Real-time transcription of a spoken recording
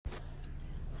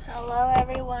Hello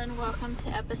everyone, welcome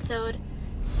to episode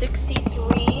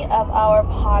 63 of our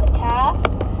podcast.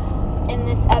 In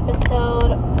this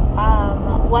episode,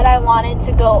 what I wanted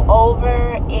to go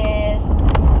over is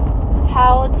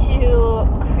how to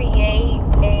create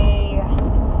a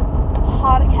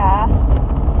podcast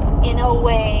in a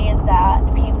way that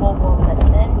people will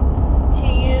listen to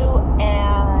you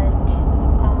and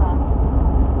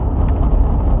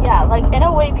in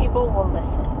a way people will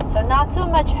listen. So not so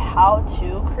much how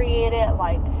to create it,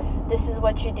 like this is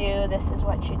what you do, this is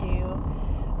what you do,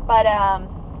 but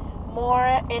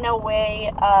more in a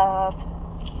way of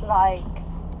like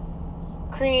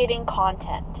creating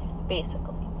content,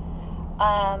 basically.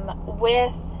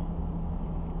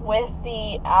 With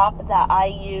the app that I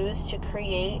use to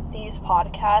create these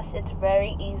podcasts, it's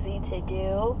very easy to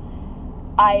do.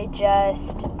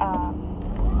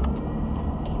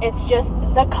 It's just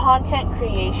the content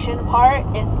creation part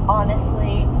is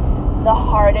honestly the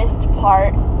hardest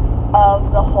part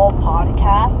of the whole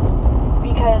podcast,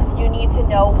 because you need to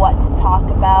know what to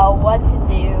talk about, what to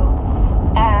do,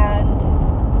 and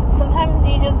sometimes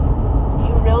you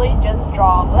really just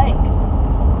draw a blank.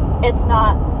 It's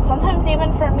not, sometimes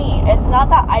even for me, it's not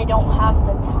that I don't have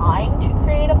the time to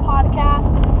create a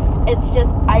podcast, it's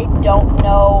just I don't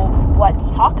know what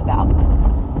to talk about.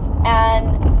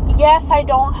 And yes, I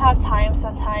don't have time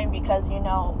sometimes because,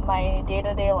 my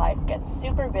day-to-day life gets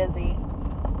super busy.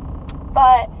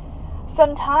 But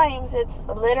sometimes it's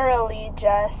literally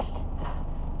just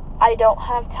I don't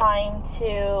have time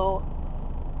to...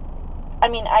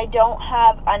 I don't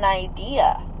have an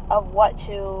idea of what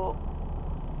to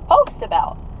post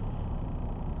about.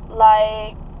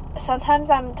 Like, sometimes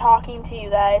I'm talking to you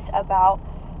guys about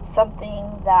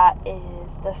something that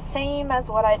is the same as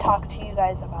what I talked to you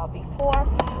guys about before,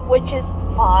 which is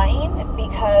fine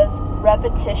because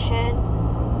repetition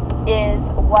is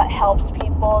what helps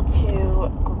people to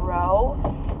grow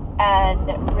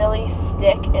and really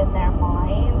stick in their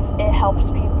minds. It helps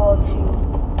people to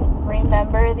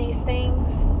remember these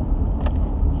things.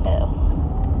 Ew.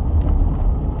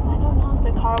 I don't know if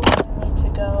the car wanted me to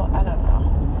go. I don't know.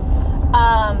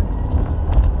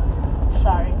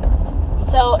 Sorry.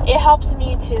 So it helps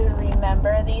me to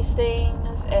remember these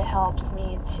things. It helps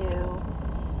me to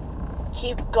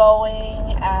keep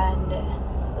going and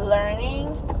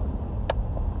learning.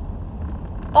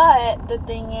 But the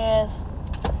thing is,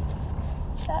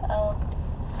 she went around.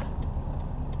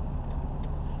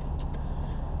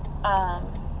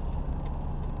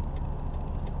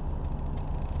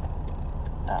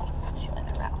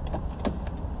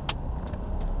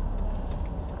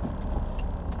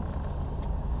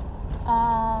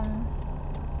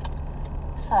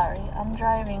 Sorry, I'm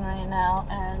driving right now,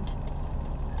 and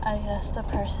I guess the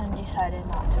person decided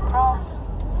not to cross,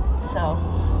 so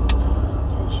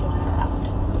she went around,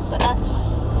 but that's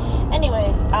fine.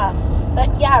 Anyways, but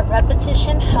yeah,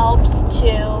 repetition helps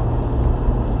to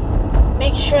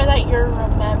make sure that you're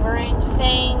remembering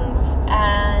things,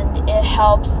 and it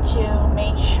helps to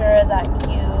make sure that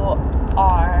you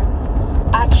are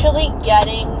actually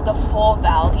getting the full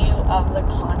value of the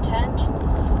content.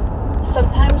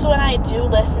 Sometimes when I do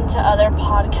listen to other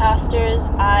podcasters,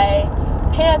 I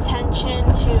pay attention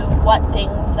to what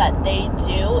things that they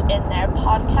do in their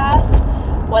podcast,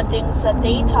 what things that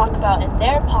they talk about in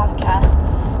their podcast,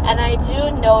 and I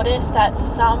do notice that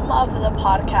some of the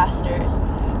podcasters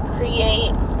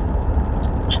create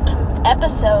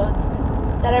episodes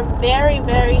that are very,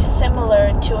 very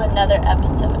similar to another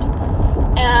episode.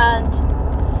 And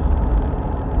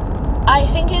I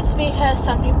think it's because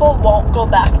some people won't go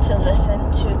back to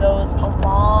listen to those a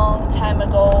long time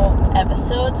ago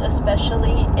episodes,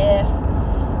 especially if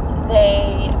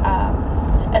they,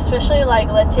 especially like,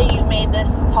 let's say you made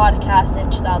this podcast in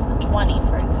 2020,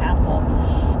 for example,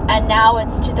 and now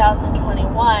it's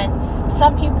 2021.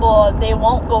 Some people, they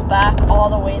won't go back all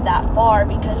the way that far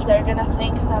because they're going to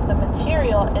think that the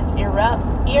material is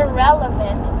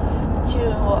irrelevant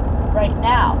to right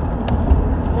now.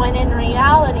 When in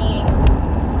reality,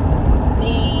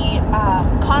 the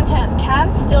content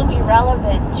can still be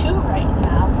relevant to right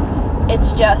now.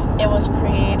 It's just, it was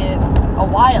created a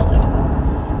while ago.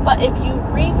 But if you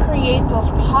recreate those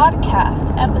podcast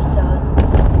episodes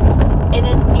in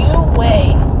a new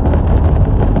way,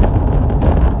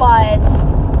 but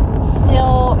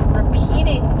still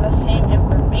repeating the same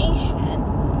information,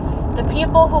 the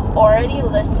people who've already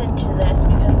listened to this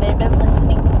because they've been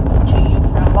listening to you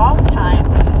for a long time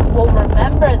will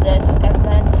remember this, and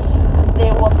then they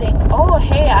will think, oh,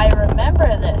 hey, I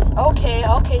remember this. Okay,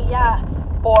 yeah.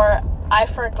 Or I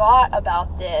forgot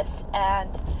about this, and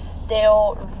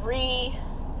they'll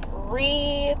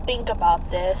rethink about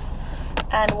this,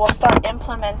 and will start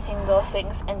implementing those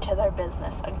things into their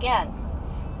business again.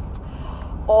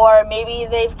 Or maybe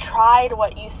they've tried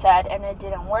what you said and it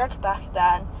didn't work back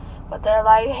then, but they're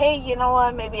like, hey, you know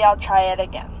what, maybe I'll try it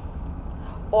again.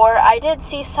 Or I did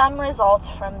see some results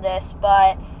from this,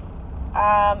 but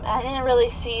I didn't really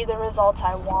see the results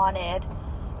I wanted.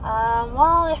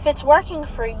 Well, if it's working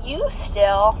for you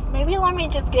still, maybe let me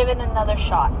just give it another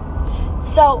shot.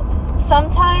 So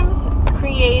sometimes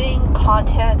creating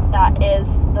content that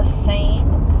is the same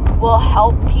will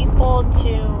help people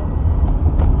to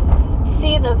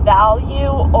see the value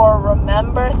or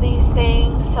remember these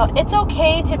things. So it's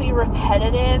okay to be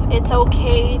repetitive. It's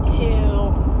okay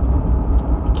to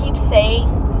keep saying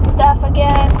stuff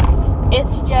again.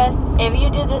 It's just, if you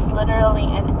do this literally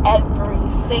in every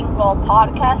single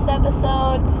podcast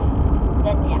episode,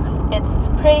 then yeah, it's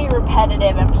pretty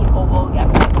repetitive and people will get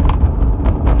bored.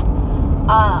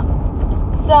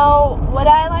 So what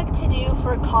I like to do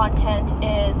for content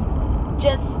is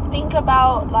just think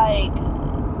about, like,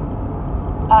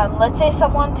 let's say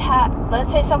someone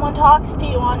talks to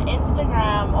you on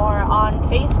Instagram or on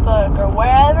Facebook or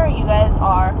wherever you guys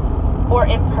are, or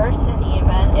in person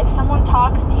even. If someone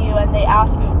talks to you and they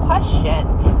ask you a question,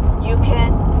 you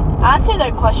can answer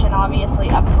their question obviously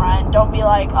up front. Don't be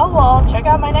like, oh well, check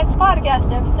out my next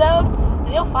podcast episode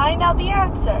and you'll find out the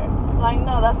answer. Like,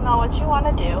 no, that's not what you want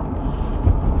to do.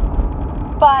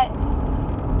 But,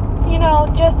 you know,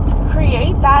 just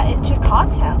create that into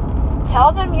content.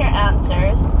 Tell them your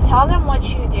answers. Tell them what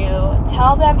you do.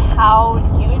 Tell them how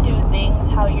you do things,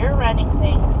 how you're running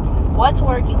things, what's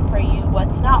working for you,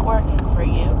 what's not working for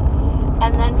you.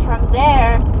 And then from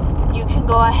there, you can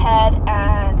go ahead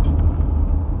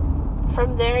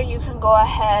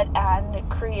and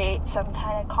create some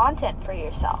kind of content for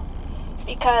yourself.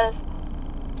 Because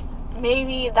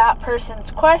maybe that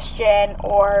person's question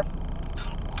or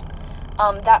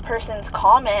that person's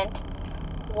comment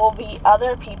will be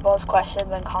other people's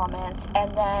questions and comments,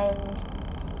 and then,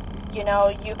 you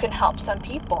know, you can help some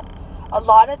people. A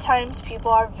lot of times people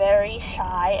are very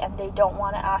shy and they don't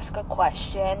want to ask a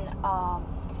question.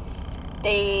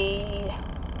 They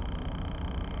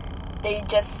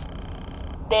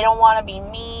don't want to be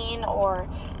mean, or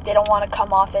they don't want to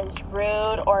come off as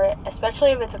rude, or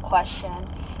especially if it's a question,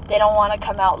 they don't want to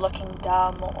come out looking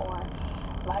dumb or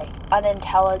like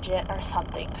unintelligent or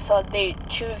something, so they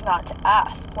choose not to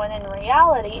ask, when in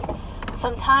reality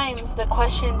sometimes the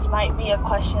questions might be a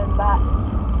question that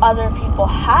other people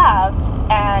have,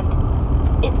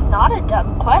 and it's not a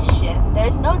dumb question.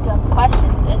 There's no dumb question.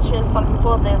 It's just some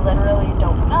people, they literally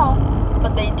don't know,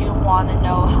 but they do want to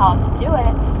know how to do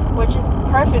it, which is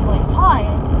perfectly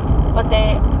fine, but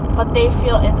they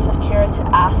feel insecure to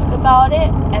ask about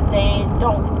it and they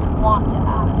don't want to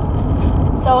ask.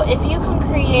 So if you can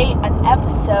create an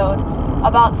episode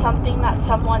about something that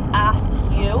someone asked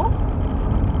you,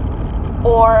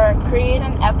 or create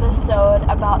an episode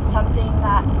about something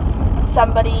that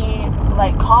somebody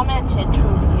like commented to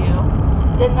you,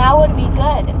 then that would be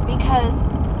good, because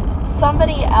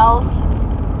somebody else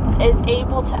is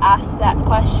able to ask that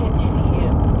question to you,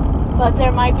 but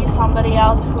there might be somebody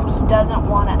else who doesn't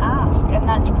want to ask, and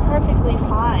that's perfectly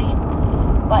fine.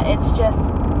 But it's just,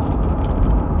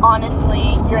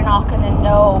 honestly, you're not going to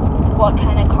know what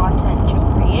kind of content to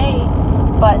create,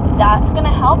 but that's going to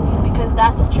help you, because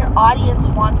that's what your audience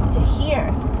wants to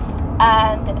hear.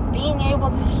 And being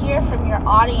able to hear from your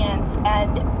audience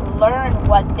and learn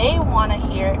what they want to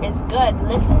hear is good.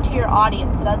 Listen to your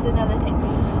audience. That's another thing.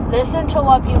 Listen to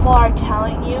what people are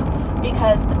telling you,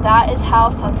 because that is how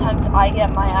sometimes I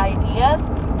get my ideas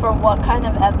for what kind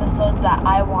of episodes that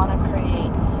I want to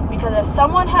create. Because if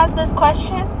someone has this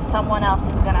question, someone else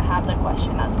is going to have the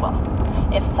question as well.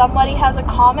 If somebody has a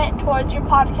comment towards your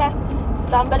podcast,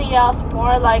 somebody else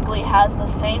more likely has the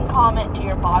same comment to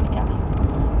your podcast.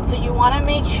 So you want to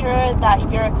make sure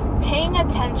that you're paying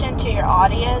attention to your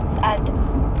audience and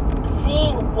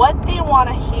seeing what they want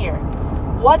to hear,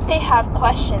 what they have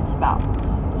questions about,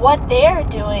 what they're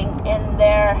doing in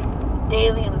their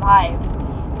daily lives,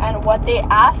 and what they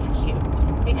ask you.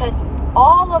 Because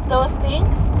all of those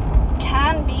things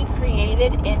can be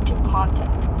created into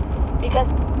content, because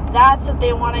that's what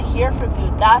they want to hear from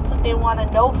you. That's what they want to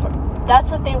know. That's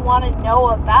what they want to know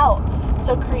about.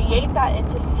 So create that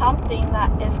into something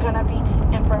that is going to be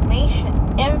informative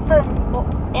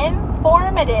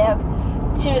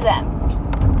to them.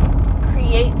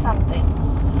 Create something.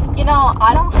 You know,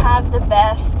 I don't have the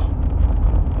best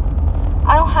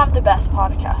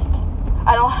podcast.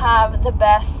 I don't have the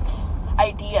best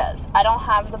ideas. I don't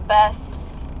have the best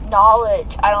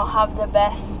knowledge. I don't have the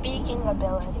best speaking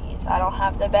abilities. I don't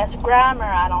have the best grammar.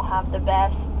 I don't have the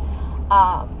best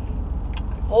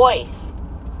voice.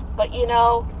 But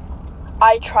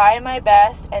I try my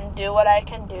best and do what I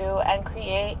can do and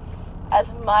create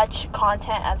as much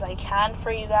content as I can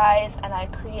for you guys, and I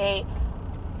create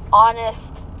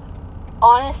honest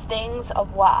things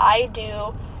of what I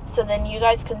do, so then you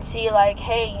guys can see like,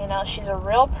 hey, she's a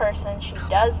real person, she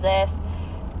does this,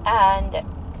 and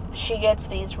she gets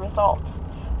these results.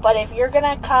 But if you're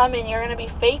gonna come and you're gonna be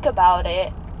fake about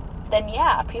it, then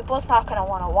yeah, people's not gonna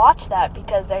want to watch that,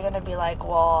 because they're gonna be like,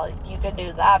 well, you can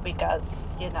do that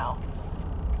because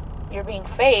you're being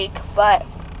fake. But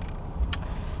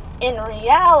in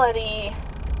reality,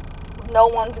 no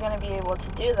one's going to be able to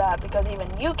do that, because even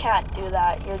you can't do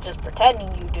that. You're just pretending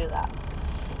you do that.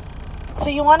 So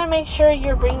you want to make sure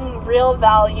you're bringing real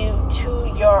value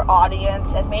to your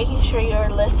audience and making sure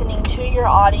you're listening to your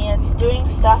audience, doing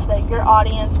stuff that your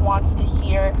audience wants to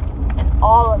hear, and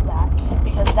all of that,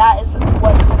 because that is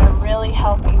what's going to really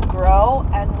help you grow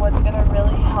and what's going to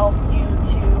really help you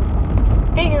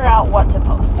to figure out what to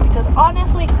post. Because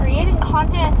honestly, creating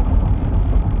content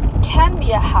can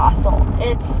be a hassle.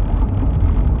 It's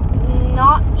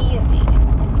not easy.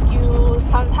 You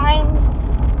sometimes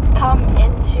come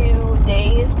into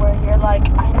days where you're like,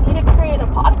 I need to create a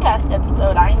podcast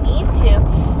episode. I need to.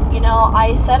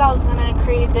 I said I was going to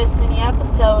create this many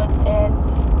episodes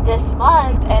in this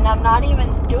month, and I'm not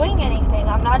even doing anything.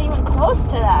 I'm not even close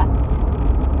to that.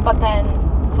 But then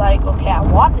it's like, okay, I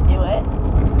want to do it,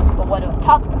 but what do I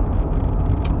talk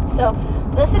about? So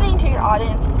listening to your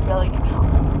audience is really going to help.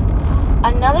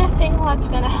 Another thing that's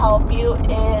going to help you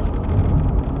is,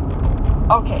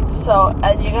 okay, so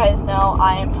as you guys know,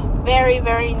 I'm very,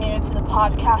 very new to the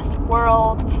podcast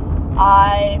world.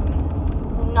 I'm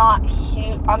not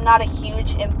a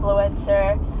huge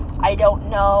influencer. I don't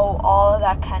know all of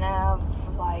that kind of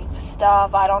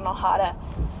stuff. I don't know how to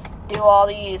do all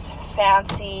these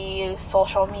fancy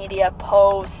social media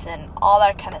posts and all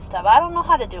that kind of stuff. I don't know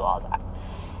how to do all that.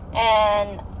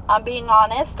 And I'm being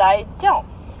honest, I don't.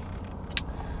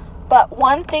 But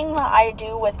one thing that I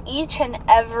do with each and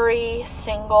every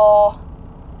single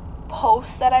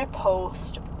post that I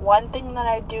post, one thing that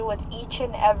I do with each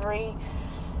and every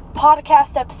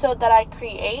podcast episode that I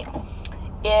create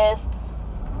is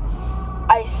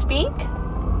I speak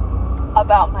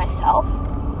about myself,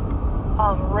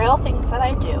 real things that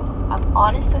I do. I'm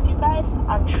honest with you guys,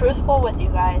 I'm truthful with you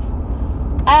guys,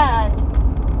 and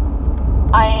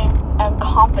I am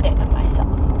confident in myself.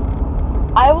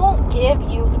 I won't give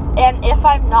you, and if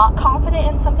I'm not confident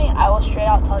in something, I will straight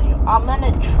out tell you, I'm going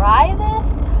to try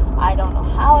this. I don't know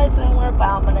how it's going to work, but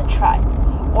I'm going to try.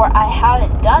 Or I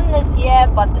haven't done this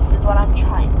yet, but this is what I'm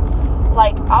trying.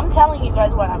 I'm telling you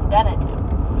guys what I'm going to do.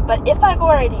 But if I've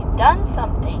already done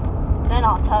something, then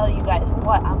I'll tell you guys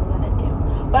what I'm going to do.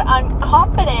 But I'm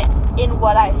confident in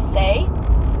what I say,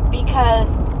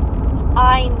 because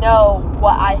I know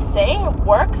what I say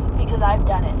works because I've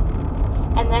done it.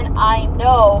 And then I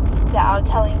know that I'm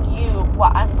telling you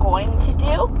what I'm going to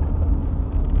do.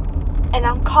 And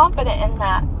I'm confident in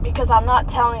that because I'm not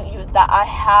telling you that I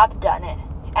have done it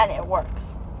and it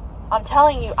works. I'm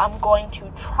telling you I'm going to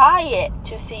try it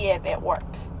to see if it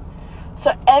works.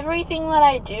 So everything that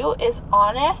I do is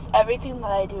honest, everything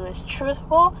that I do is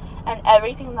truthful, and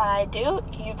everything that I do,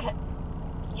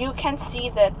 you can see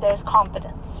that there's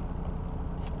confidence.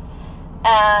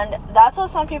 And that's what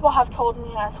some people have told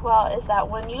me as well, is that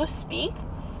when you speak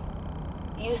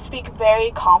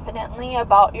very confidently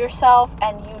about yourself,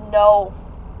 and you know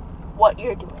what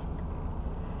you're doing.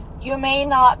 You may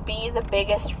not be the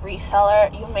biggest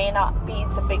reseller, you may not be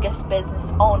the biggest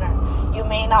business owner, you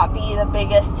may not be the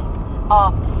biggest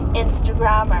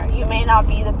Instagrammer, you may not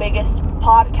be the biggest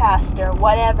podcaster,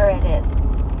 whatever it is.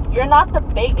 You're not the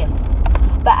biggest,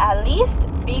 but at least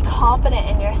be confident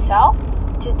in yourself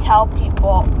to tell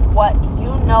people what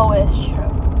you know is true.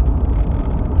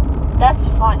 That's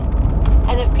fine.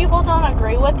 And if people don't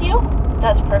agree with you,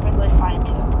 that's perfectly fine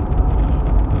too.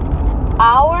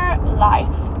 Our life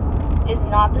is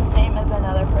not the same as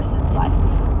another person's life.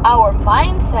 Our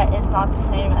mindset is not the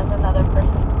same as another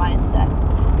person's mindset.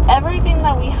 Everything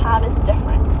that we have is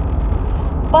different.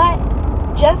 But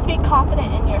just be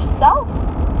confident in yourself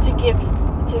to give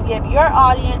your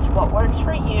audience what works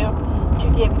for you,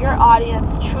 to give your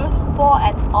audience truthful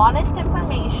and honest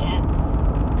information,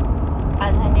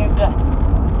 and then you're good.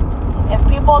 If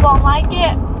people don't like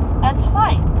it, that's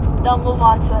fine. They'll move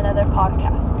on to another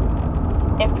podcast.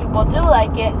 If people do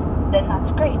like it, then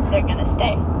that's great. They're going to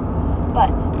stay. But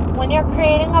when you're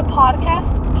creating a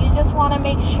podcast, you just want to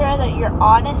make sure that you're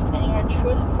honest and you're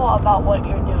truthful about what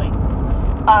you're doing.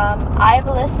 I've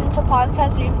listened to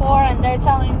podcasts before, and they're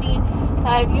telling me,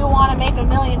 Now, if you want to make $1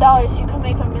 million, you can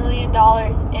make $1 million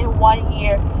in 1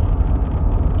 year.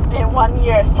 In 1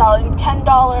 year, selling like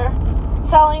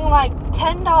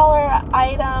 $10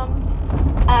 items,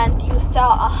 and you sell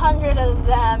 100 of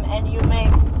them, and you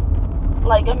make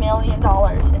like $1 million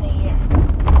in a year.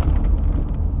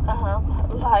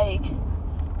 Like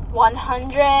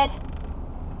 100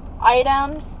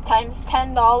 items times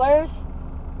 $10.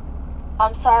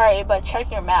 I'm sorry, but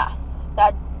check your math.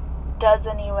 That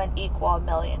doesn't even equal $1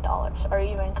 million, or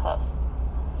even close.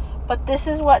 But this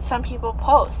is what some people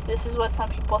post. This is what some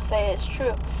people say is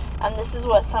true. And this is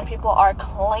what some people are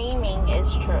claiming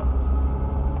is true.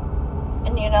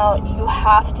 And you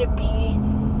have to be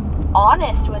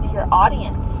honest with your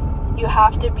audience. You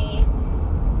have to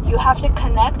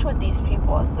connect with these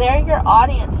people. They're your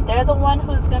audience. They're the one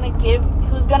who's gonna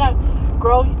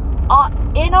grow.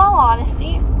 In all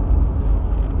honesty,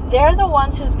 they're the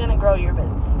ones who's gonna grow your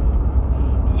business.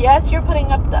 Yes, you're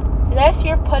putting in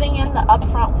the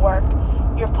upfront work.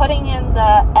 You're putting in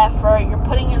the effort. You're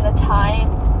putting in the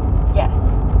time. Yes.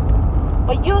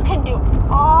 But you can do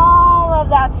all of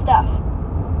that stuff.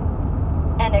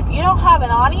 And if you don't have an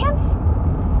audience,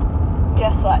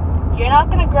 guess what? You're not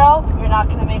going to grow. You're not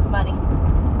going to make money.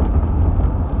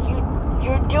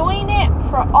 You're doing it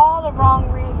for all the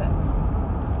wrong reasons.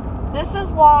 This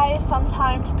is why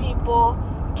sometimes people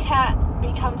can't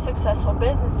become successful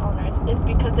business owners, is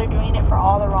because they're doing it for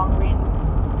all the wrong reasons.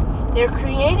 They're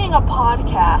creating a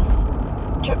podcast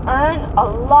to earn a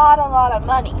lot of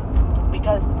money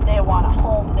because they want a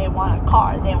home, they want a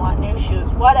car, they want new shoes,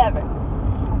 whatever.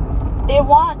 They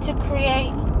want to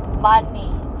create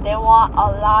money. They want a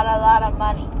lot of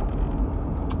money,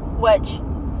 which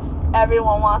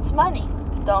everyone wants money.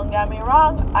 Don't get me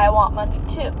wrong, I want money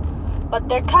too. But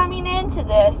they're coming into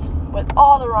this with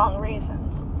all the wrong reasons.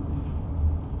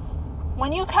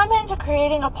 When you come into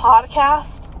creating a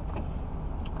podcast,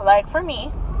 like for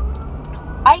me,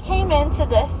 I came into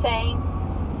this saying,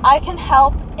 I can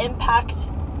help impact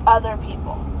other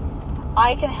people.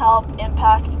 I can help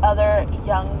impact other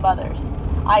young mothers.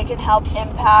 I can help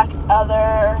impact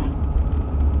other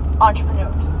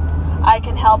entrepreneurs. I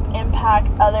can help impact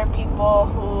other people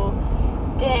who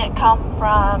didn't come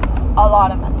from a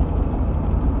lot of money.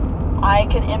 I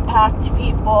can impact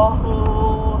people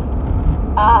who,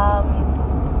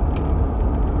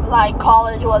 like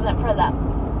college wasn't for them.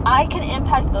 I can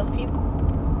impact those people.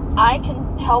 I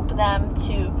can help them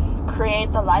to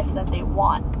create the life that they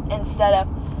want instead of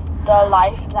the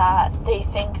life that they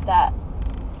think that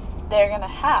they're going to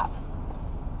have.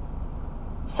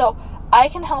 So I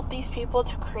can help these people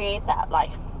to create that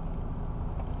life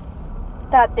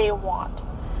that they want.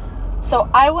 So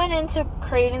I went into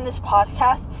creating this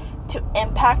podcast to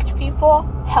impact people,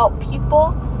 help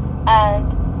people,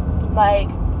 and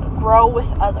grow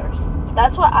with others.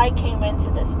 That's what I came into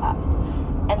this as.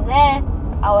 And then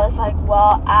I was like,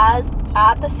 well, as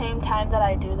at the same time that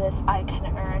I do this, I can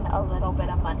earn a little bit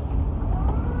of money.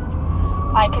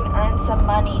 I can earn some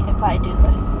money if I do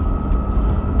this.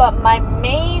 But my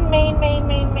main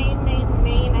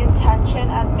intention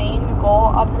and main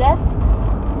goal of this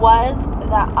was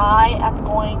that I am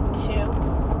going to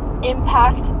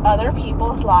impact other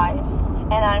people's lives,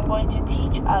 and I'm going to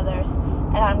teach others,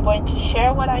 and I'm going to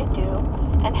share what I do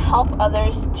and help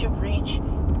others to reach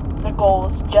the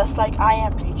goals just like I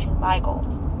am reaching my goals.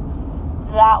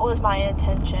 That was my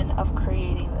intention of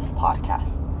creating this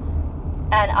podcast.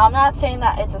 And I'm not saying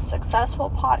that it's a successful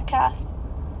podcast,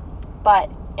 but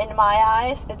in my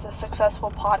eyes, it's a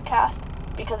successful podcast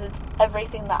because it's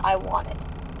everything that I wanted.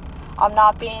 I'm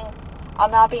not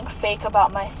being fake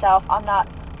about myself. I'm not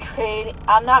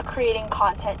creating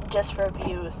content just for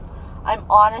views. I'm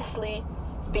honestly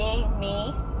being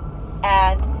me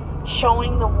and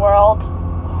showing the world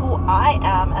who I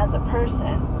am as a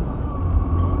person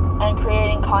and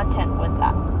creating content with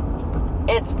that.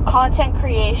 It's content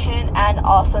creation and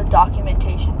also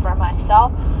documentation for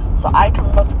myself, so I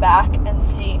can look back and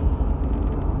see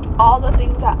all the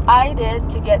things that I did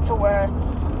to get to where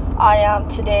I am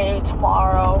today,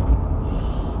 tomorrow,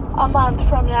 a month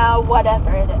from now,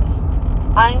 whatever it is.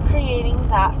 I'm creating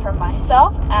that for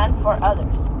myself and for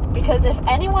others. Because if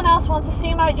anyone else wants to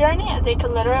see my journey, they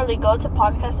can literally go to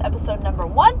podcast episode number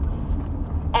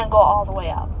 1 and go all the way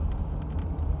up.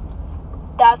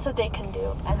 That's what they can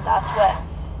do, and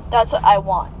that's what I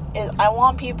want. Is I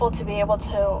want people to be able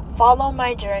to follow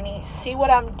my journey, see what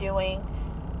I'm doing,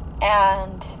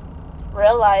 and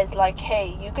realize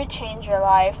hey, you could change your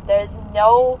life.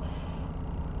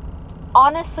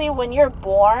 Honestly, when you're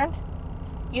born,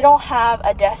 you don't have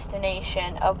a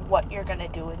destination of what you're going to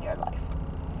do in your life.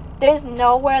 There's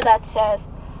nowhere that says,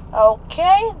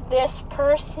 Okay, this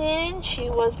person, she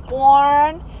was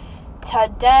born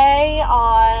today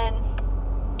on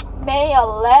May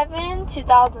 11,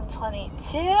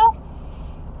 2022.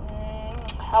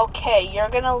 Okay, you're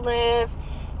gonna live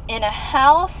in a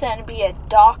house and be a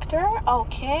doctor,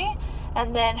 okay?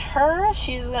 And then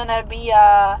she's gonna be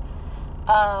a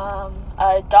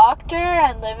doctor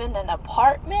and live in an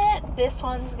apartment. This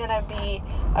one's gonna be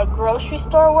a grocery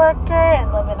store worker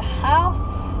and live in a house.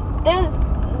 There's,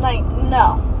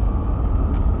 no.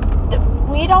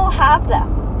 We don't have that.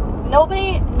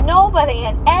 Nobody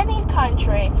in any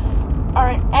country or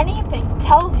in anything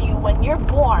tells you when you're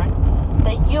born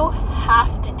that you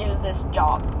have to do this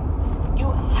job.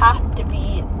 You have to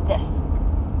be this.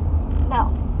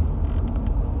 No.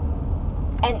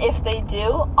 And if they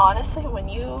do, honestly, when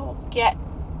you get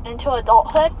into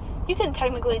adulthood, you can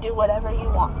technically do whatever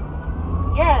you want.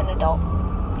 You're an adult.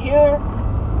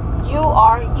 You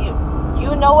are you.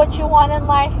 You know what you want in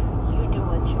life. You do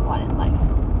what you want in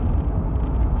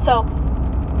life. So,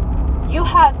 you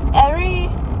have every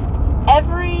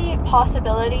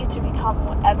possibility to become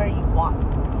whatever you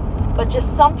want. But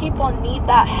just some people need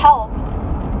that help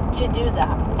to do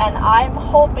that. And I'm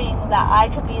hoping that I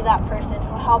could be that person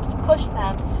who helps push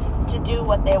them to do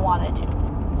what they want to do.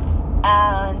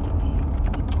 And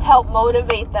help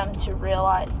motivate them to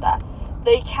realize that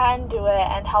they can do it,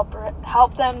 and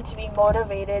help them to be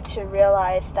motivated to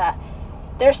realize that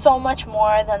they're so much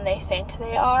more than they think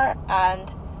they are.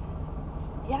 And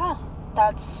yeah,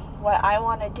 that's what I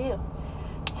want to do.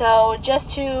 So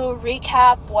just to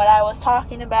recap what I was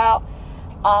talking about,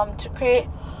 to create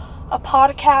a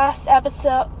podcast,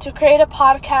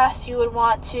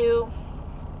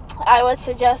 I would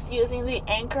suggest using the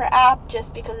Anchor app,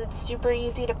 just because it's super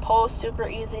easy to post, super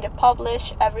easy to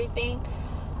publish everything.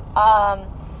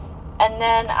 And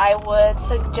then I would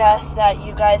suggest that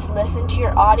you guys listen to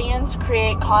your audience,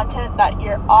 create content that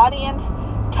your audience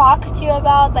talks to you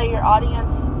about, that your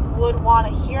audience would want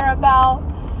to hear about.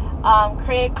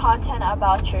 Create content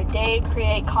about your day,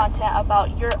 create content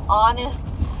about your honest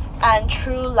and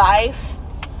true life.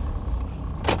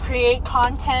 Create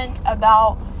content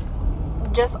about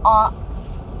just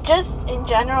in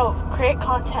general, create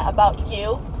content about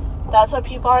you. That's what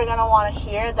people are going to want to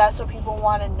hear. That's what people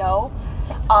want to know.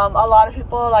 A lot of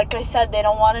people, like I said, they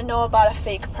don't want to know about a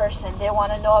fake person. They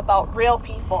want to know about real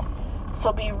people.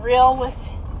 So be real with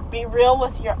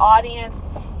your audience,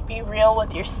 be real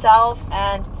with yourself,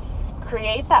 and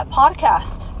create that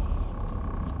podcast.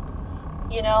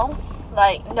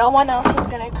 No one else is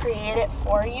going to create it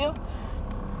for you.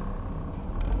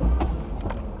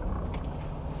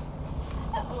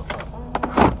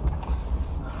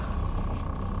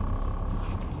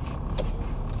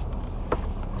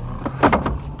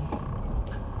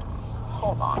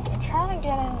 Hold on, I'm trying to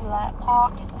get into that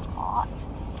pocket spot.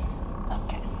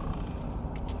 Okay.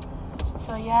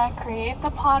 So yeah, create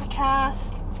the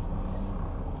podcast.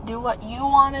 Do what you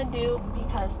want to do,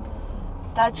 because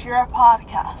that's your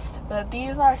podcast. But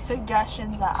these are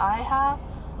suggestions that I have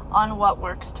on what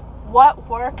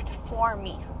worked for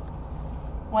me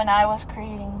when I was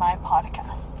creating my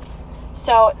podcast.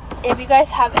 So if you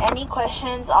guys have any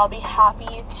questions, I'll be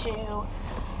happy to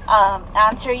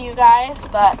answer you guys.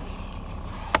 But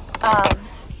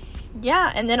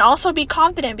yeah, and then also be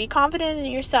confident in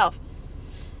yourself.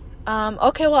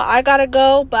 Okay, well, I gotta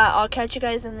go, but I'll catch you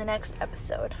guys in the next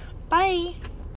episode. Bye.